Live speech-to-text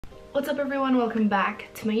What's up everyone, welcome back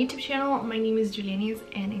to my YouTube channel. My name is Julianis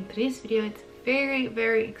and in today's video it's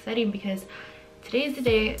very exciting because today is the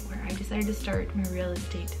day where I decided to start my real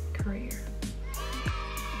estate career.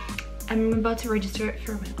 I'm about to register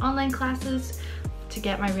for my online classes to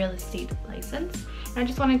get my real estate license, and I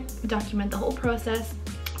just want to document the whole process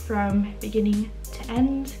from beginning to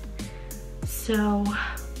end. So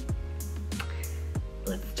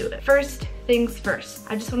let's do it. First things first,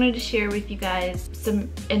 I just wanted to share with you guys some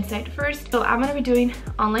insight first. So I'm gonna be doing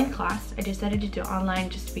online class. I decided to do online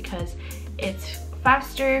just because it's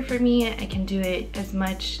faster for me. I can do it as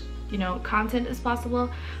much, content as possible.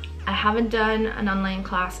 I haven't done an online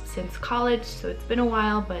class since college, so it's been a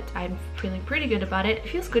while, but I'm feeling pretty good about it. It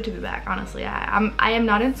feels good to be back, honestly. I am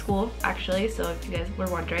not in school, actually, so if you guys were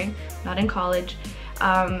wondering, not in college.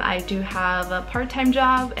 I do have a part-time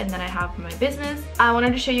job and then I have my business. I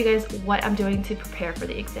wanted to show you guys what I'm doing to prepare for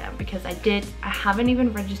the exam because I haven't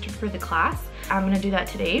even registered for the class. I'm gonna do that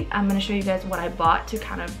today. I'm gonna show you guys what I bought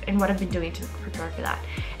and what I've been doing to prepare for that.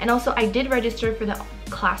 And also I did register for the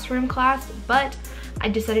classroom class, but I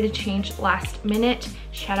decided to change last minute.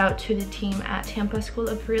 Shout out to the team at Tampa School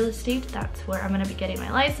of Real Estate. That's where I'm gonna be getting my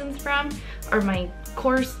license from, or my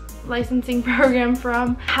course licensing program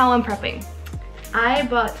from. How I'm prepping. I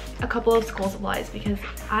bought a couple of school supplies because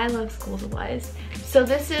I love school supplies. So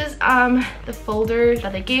this is the folder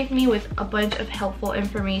that they gave me with a bunch of helpful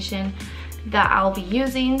information that I'll be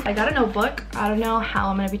using. I got a notebook. I don't know how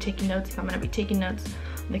I'm gonna be taking notes, if I'm gonna be taking notes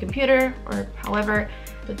on the computer or however,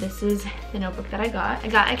 but this is the notebook that I got. I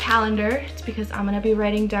got a calendar. It's because I'm gonna be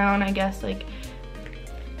writing down, I guess,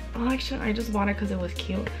 actually I just bought it because it was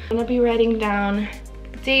cute. I'm gonna be writing down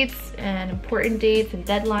dates and important dates and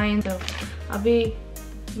deadlines, so I'll be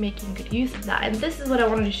making good use of that. And this is what I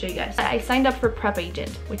wanted to show you guys. I signed up for Prep Agent,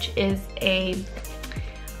 which is a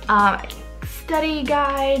study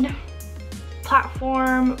guide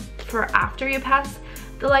platform for after you pass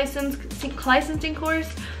the licensing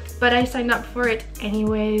course, but I signed up for it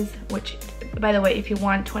anyways, which, by the way, if you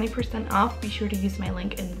want 20% off, be sure to use my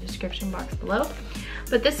link in the description box below.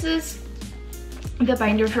 But this is the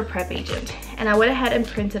binder for Prep Agent, and I went ahead and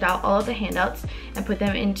printed out all of the handouts and put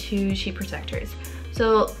them into sheet protectors.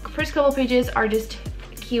 So first couple pages are just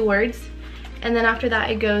keywords, and then after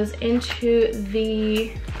that it goes into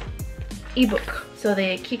the ebook, so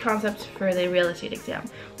the key concepts for the real estate exam,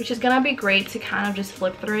 which is gonna be great to kind of just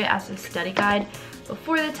flip through it as a study guide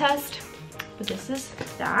before the test. But this is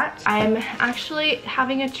that. I'm actually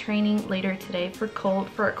having a training later today for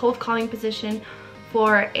a cold calling position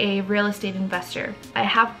for a real estate investor. I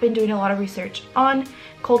have been doing a lot of research on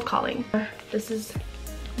cold calling. This is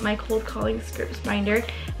my cold calling scripts binder,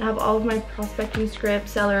 and I have all of my prospecting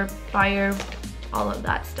scripts, seller, buyer, all of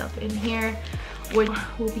that stuff in here, which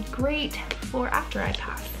will be great for after I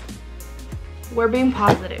pass. We're being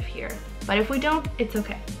positive here, but if we don't, it's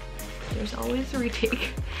okay. There's always a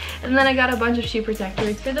retake. And then I got a bunch of sheet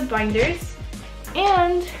protectors for the binders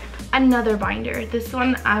and another binder. This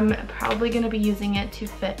one I'm probably going to be using it to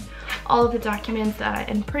fit all of the documents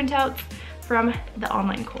and printouts from the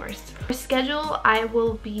online course. For schedule, I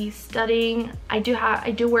will be studying. I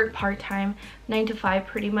do work part-time, 9 to 5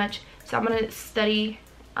 pretty much, so I'm going to study,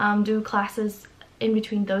 do classes in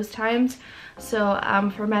between those times. So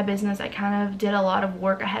for my business, I kind of did a lot of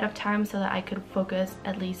work ahead of time so that I could focus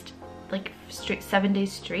at least like 7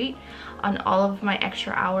 days straight on all of my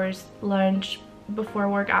extra hours, lunch, before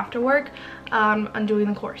work, after work, on doing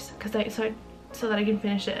the course, so that I can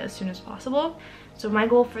finish it as soon as possible. So my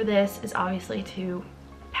goal for this is obviously to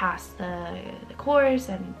pass the course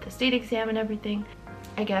and the state exam and everything.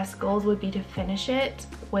 I guess goals would be to finish it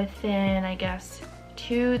within, I guess,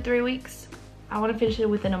 2-3 weeks. I want to finish it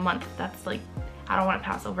within a month. That's like, I don't want to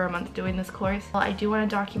pass over a month doing this course. Well, I do want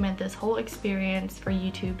to document this whole experience for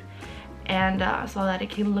YouTube, and so that I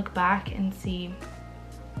can look back and see,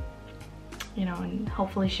 and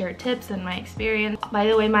hopefully share tips and my experience. By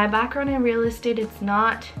the way, my background in real estate, it's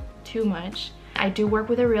not too much. I do work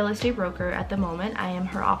with a real estate broker at the moment. I am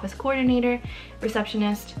her office coordinator,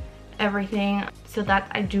 receptionist, everything. So that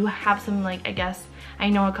I do have some, I guess, I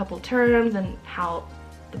know a couple terms and how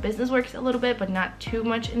the business works a little bit, but not too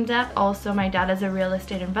much in depth. Also, my dad is a real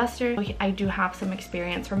estate investor. I do have some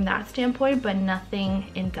experience from that standpoint, but nothing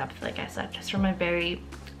in depth, like I said, just from a very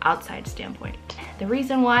outside standpoint. The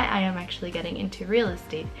reason why I am actually getting into real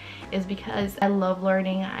estate is because I love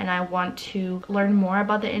learning and I want to learn more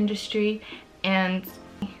about the industry and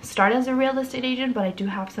start as a real estate agent, but I do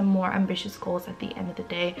have some more ambitious goals at the end of the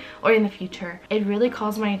day or in the future. It really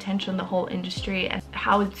calls my attention, the whole industry and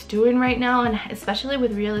how it's doing right now, and especially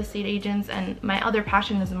with real estate agents, and my other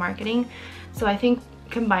passion is marketing. So I think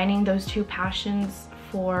combining those two passions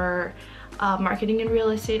for marketing and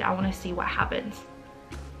real estate. I want to see what happens.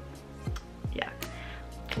 Yeah,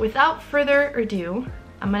 without further ado,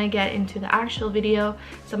 I'm gonna get into the actual video.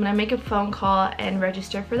 So I'm gonna make a phone call and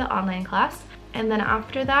register for the online class, and then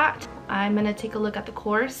after that I'm gonna take a look at the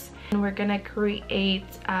course, and we're gonna create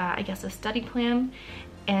I guess a study plan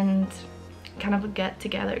and kind of get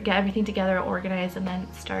everything together, organized, and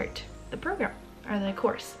then start the program or the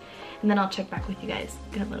course. And then I'll check back with you guys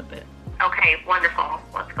in a little bit. Okay, wonderful.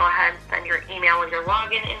 Let's go ahead and send your email and your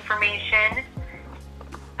login information.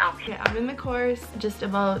 Okay, I'm in the course, just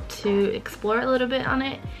about to explore a little bit on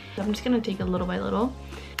it. So I'm just gonna take it little by little,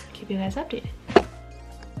 keep you guys updated.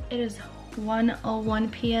 It is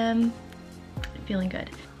 1:01 p.m. Feeling good.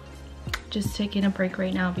 Just taking a break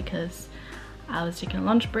right now because I was taking a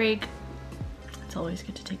lunch break. It's always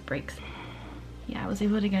good to take breaks. Yeah, I was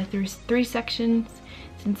able to get through 3 sections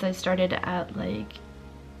since I started at like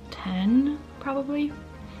 10 probably,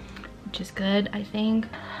 which is good, I think.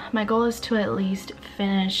 My goal is to at least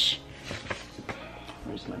finish,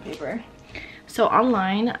 where's my paper? So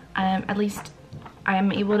online, at least I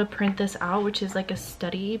am able to print this out, which is like a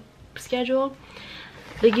study schedule.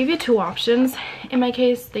 They give you 2 options. In my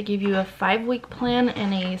case, they give you a 5-week plan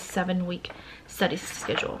and a 7-week study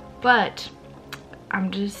schedule. But I'm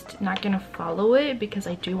just not gonna follow it because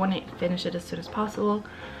I do want to finish it as soon as possible.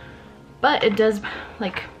 But it does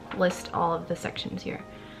like list all of the sections here.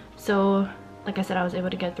 So like I said, I was able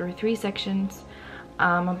to get through 3 sections.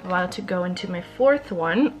 I'm about to go into my 4th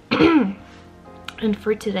one. And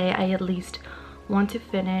for today, I at least want to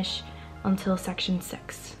finish until section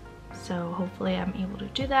 6. So hopefully I'm able to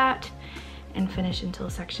do that and finish until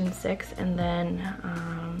section 6. And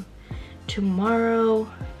then tomorrow,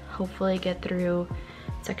 hopefully get through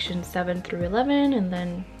section 7 through 11, and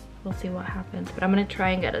then we'll see what happens. But I'm gonna try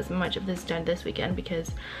and get as much of this done this weekend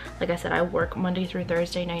because like I said, I work Monday through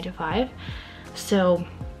Thursday 9 to 5. So,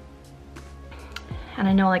 and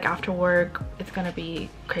I know like after work it's gonna be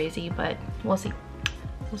crazy, but we'll see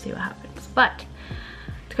what happens. But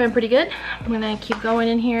it's going pretty good. I'm gonna keep going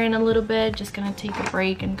in here in a little bit, just gonna take a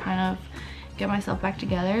break and kind of get myself back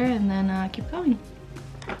together, and then keep going.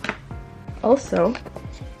 Also,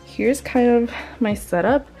 here's kind of my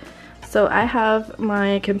setup. So I have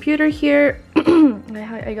my computer here.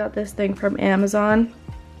 I got this thing from Amazon.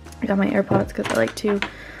 I got my AirPods because I like to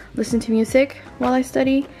listen to music while I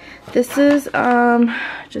study. This is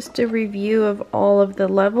just a review of all of the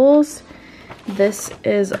levels. This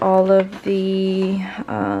is all of the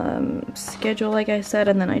schedule, like I said,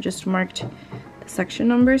 and then I just marked the section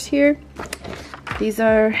numbers here. This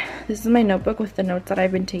is my notebook with the notes that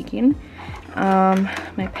I've been taking.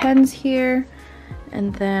 My pens here,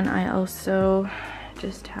 and then I also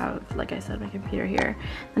just have, like I said, my computer here.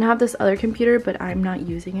 And I have this other computer, but I'm not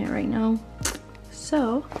using it right now.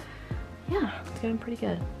 So yeah, it's getting pretty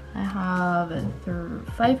good. I have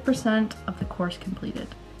 5% of the course completed.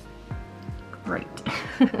 Great.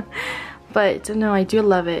 But no, I do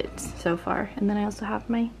love it so far. And then I also have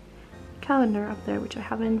my calendar up there, which I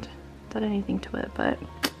haven't done anything to it, but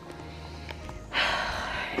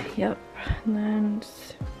yep. And then,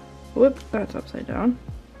 whoop, that's upside down.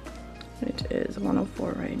 It is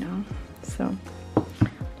 1:04 right now, so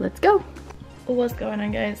let's go. What's going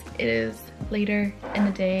on, guys? It is later in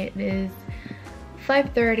the day. It is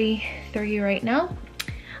 5:30 right now.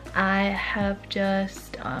 I have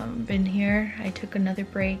just been here. I took another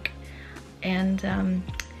break, and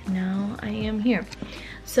now I am here.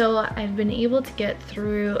 So I've been able to get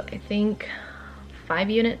through, I think, 5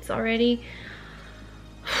 units already.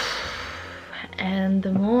 And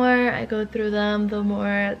the more I go through them, the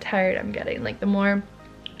more tired I'm getting. Like the more,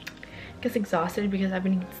 I guess, exhausted, because I've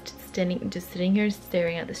been just sitting here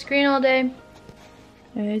staring at the screen all day.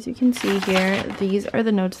 As you can see here, these are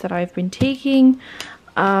the notes that I've been taking.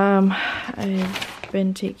 I've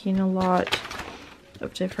been taking a lot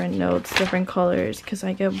of different notes, different colors, because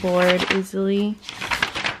I get bored easily.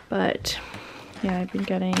 But yeah, I've been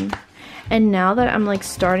getting, and now that I'm like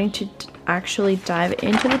starting to actually dive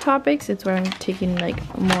into the topics, it's where I'm taking like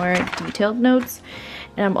more detailed notes.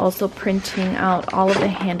 And I'm also printing out all of the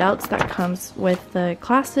handouts that comes with the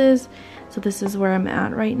classes. So this is where I'm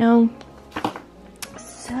at right now.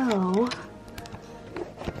 So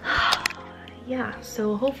yeah,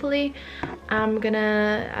 so hopefully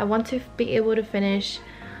I want to be able to finish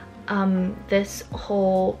this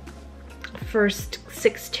whole first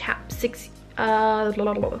 6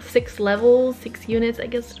 levels, 6 units, I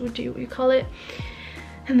guess would you call it.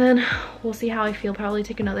 And then we'll see how I feel. Probably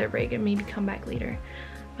take another break and maybe come back later.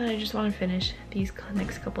 But I just want to finish these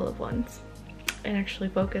next couple of ones and actually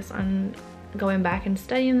focus on going back and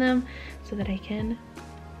studying them so that I can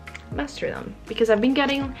master them, because I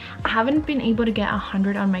haven't been able to get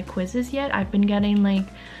 100 on my quizzes yet. I've been getting like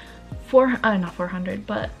not 400,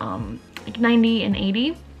 but like 90 and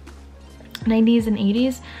 80, 90s and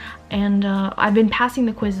 80s, and I've been passing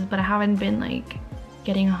the quizzes, but I haven't been like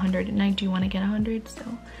getting 100, and I do want to get 100. So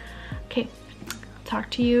okay, talk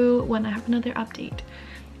to you when I have another update.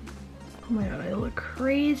 Oh my god, I look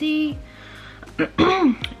crazy.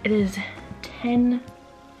 It is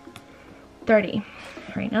 10:30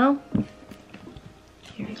 right now.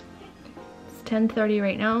 It's 10:30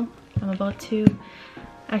 right now. I'm about to,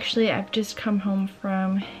 actually I've just come home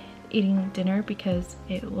from eating dinner because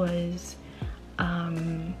it was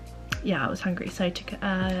yeah, I was hungry, so I took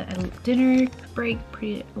a dinner break,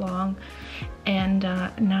 pretty long, and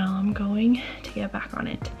now I'm going to get back on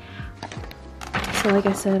it. So like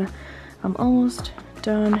I said, I'm almost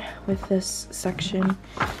done with this section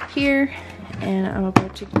here, and I'm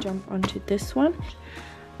about to jump onto this one,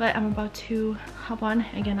 but I'm about to hop on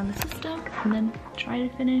again on the system and then try to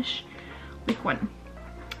finish week 1.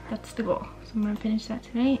 That's the goal. So I'm gonna finish that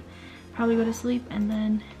tonight, probably go to sleep, and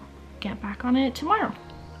then get back on it tomorrow.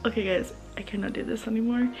 Okay guys, I cannot do this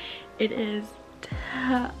anymore. It is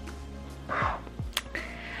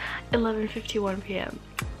 11:51 p.m.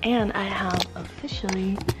 and I have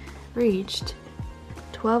officially reached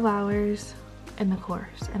 12 hours in the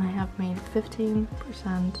course, and I have made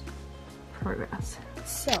 15% progress.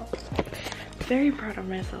 So, very proud of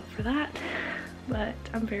myself for that, but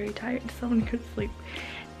I'm very tired, so I'm gonna go to sleep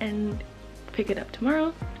and pick it up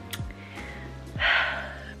tomorrow.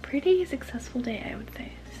 Pretty successful day, I would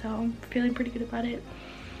say. So I'm feeling pretty good about it.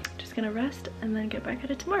 Just gonna rest and then get back at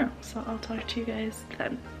it tomorrow. So I'll talk to you guys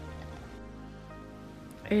then.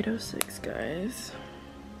 8:06 guys.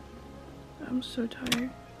 I'm so tired.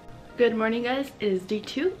 Good morning guys. It is day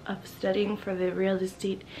 2 of studying for the real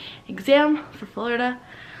estate exam for Florida.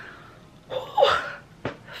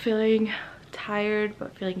 Feeling tired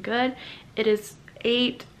but feeling good. It is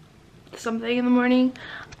 8 something in the morning.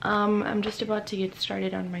 I'm just about to get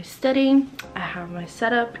started on my studying. I have my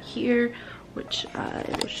setup here, which I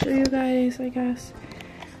will show you guys, I guess.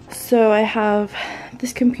 So I have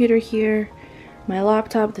this computer here, my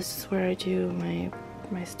laptop. This is where I do my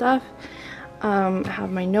stuff. I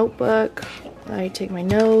have my notebook. I take my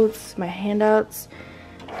notes, my handouts,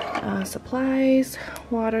 supplies,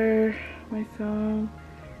 water, my phone,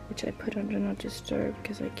 which I put on Do Not Disturb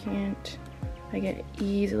because I get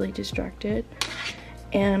easily distracted,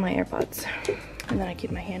 and my AirPods. And then I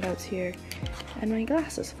keep my handouts here, and my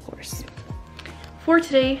glasses, of course. For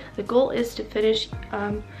today, the goal is to finish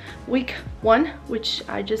week 1, which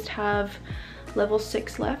I just have level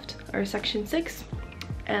 6 left, or section 6.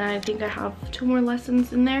 And I think I have 2 more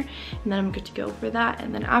lessons in there, and then I'm good to go for that.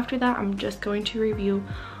 And then after that, I'm just going to review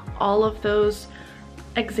all of those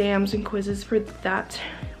exams and quizzes for that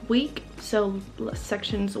week. So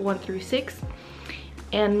sections 1 through 6.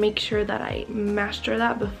 And make sure that I master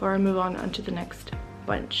that before I move on onto the next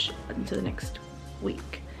bunch, into the next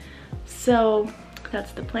week. So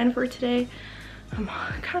that's the plan for today. I'm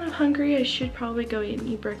kind of hungry. I should probably go and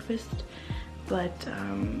eat breakfast, but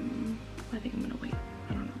I think I'm gonna wait.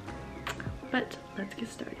 I don't know. But let's get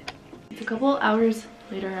started. It's a couple hours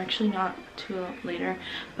later, actually not too later,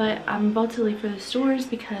 but I'm about to leave for the stores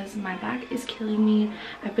because my back is killing me.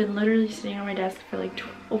 I've been literally sitting on my desk for like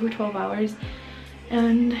over 12 hours.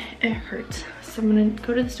 And it hurts, so I'm gonna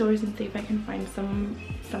go to the stores and see if I can find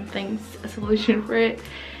a solution for it.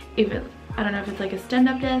 Even I don't know if it's like a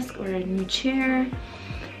stand-up desk or a new chair,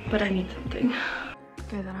 but I need something.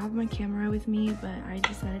 Guys, I don't have my camera with me, but I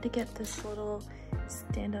decided to get this little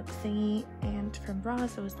stand-up thingy, and from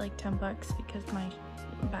Ross it was like 10 bucks because my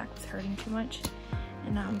back's hurting too much,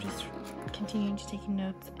 and now I'm just continuing to taking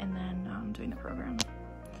notes and then doing the program.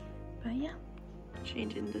 But yeah,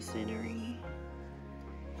 changing the scenery.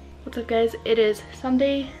 What's up guys, it is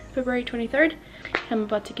Sunday, February 23rd. I'm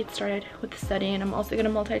about to get started with studying. I'm also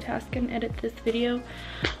gonna multitask and edit this video.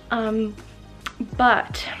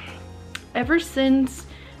 But ever since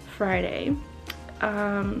Friday,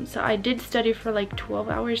 so I did study for like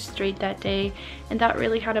 12 hours straight that day, and that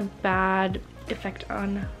really had a bad effect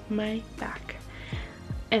on my back.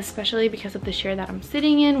 Especially because of the chair that I'm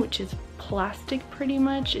sitting in, which is plastic pretty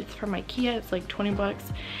much. It's from IKEA, it's like 20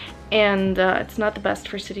 bucks. And it's not the best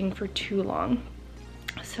for sitting for too long.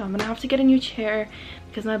 So I'm gonna have to get a new chair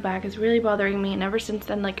because my back is really bothering me, and ever since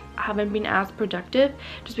then, like, I haven't been as productive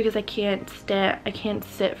just because I can't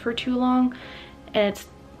sit for too long, and it's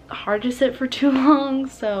hard to sit for too long.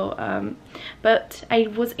 So but I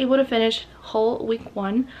was able to finish whole week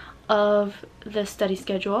 1 of the study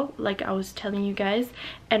schedule like I was telling you guys,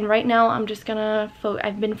 and right now I'm just gonna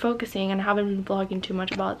I've been focusing, and I haven't been vlogging too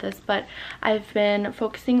much about this, but I've been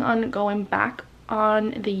focusing on going back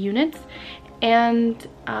on the units and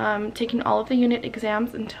taking all of the unit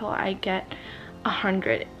exams until I get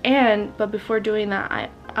 100. But before doing that,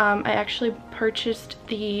 I actually purchased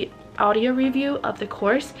the audio review of the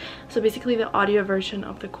course, so basically the audio version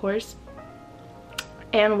of the course.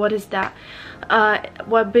 And what is that?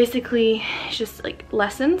 Well, basically it's just like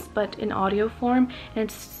lessons but in audio form,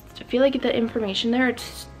 and I feel like the information there,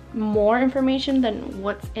 it's more information than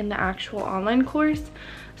what's in the actual online course.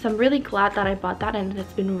 So I'm really glad that I bought that, and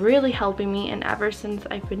it's been really helping me. And ever since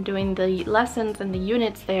I've been doing the lessons and the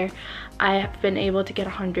units there, I have been able to get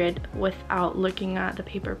 100 without looking at the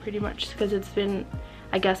paper pretty much, because it's been,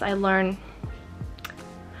 I guess I learn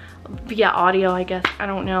via audio, I guess, I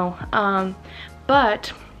don't know.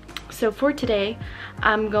 But so for today,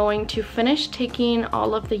 I'm going to finish taking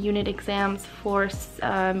all of the unit exams for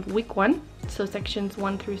week 1, so sections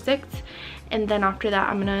 1 through 6, and then after that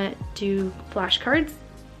I'm gonna do flashcards.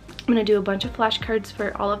 I'm gonna do a bunch of flashcards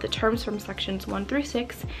for all of the terms from sections 1 through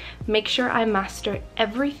 6, make sure I master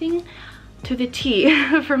everything to the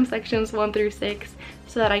T from sections 1 through 6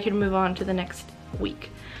 so that I can move on to the next week.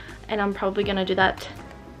 And I'm probably gonna do that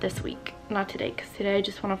this week, not today, because today I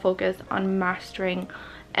just want to focus on mastering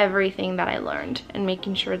everything that I learned and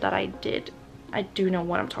making sure that I do know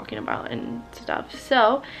what I'm talking about and stuff.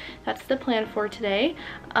 So that's the plan for today.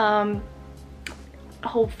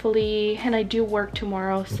 Hopefully, and I do work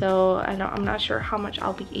tomorrow, so I'm not sure how much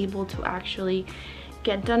I'll be able to actually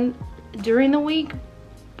get done during the week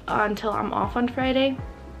until I'm off on Friday,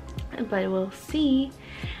 but we'll see.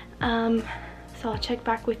 So I'll check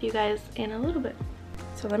back with you guys in a little bit.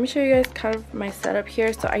 So let me show you guys kind of my setup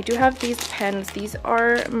here. So I do have these pens. These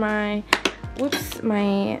are my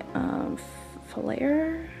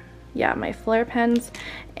flare, yeah, my flare pens,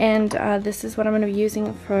 and this is what I'm going to be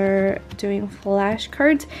using for doing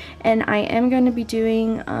flashcards. And I am going to be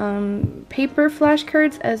doing paper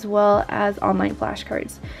flashcards as well as online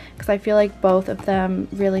flashcards, because I feel like both of them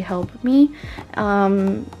really help me.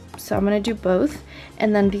 So I'm going to do both.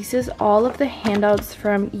 And then this is all of the handouts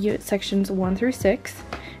from sections 1 through 6,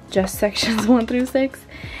 just sections 1 through 6.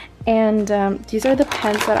 And these are the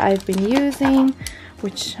pens that I've been using,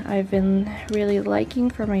 which I've been really liking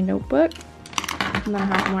for my notebook. And then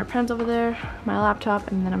I have more pens over there, my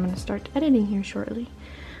laptop, and then I'm going to start editing here shortly.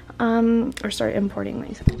 Or start importing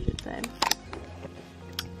myself, I should say.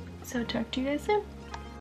 So talk to you guys soon.